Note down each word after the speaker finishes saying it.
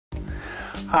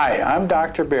Hi, I'm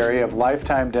Dr. Berry of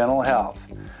Lifetime Dental Health.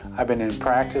 I've been in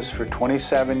practice for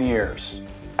 27 years.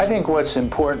 I think what's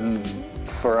important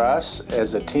for us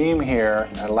as a team here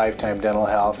at Lifetime Dental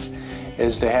Health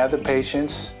is to have the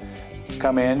patients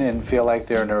come in and feel like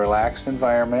they're in a relaxed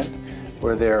environment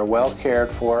where they're well cared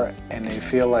for and they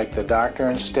feel like the doctor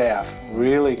and staff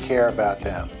really care about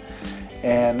them.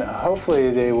 And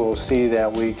hopefully they will see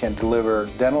that we can deliver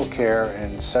dental care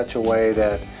in such a way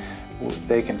that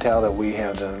they can tell that we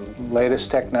have the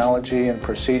latest technology and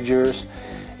procedures,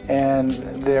 and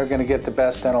they're going to get the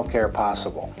best dental care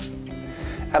possible.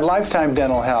 At Lifetime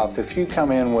Dental Health, if you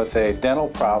come in with a dental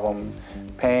problem,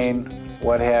 pain,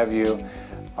 what have you,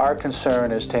 our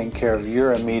concern is taking care of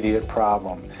your immediate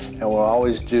problem, and we'll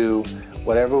always do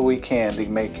whatever we can to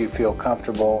make you feel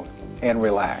comfortable and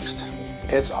relaxed.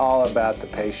 It's all about the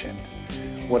patient.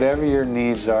 Whatever your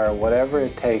needs are, whatever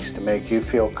it takes to make you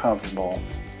feel comfortable,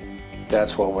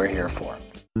 that's what we're here for.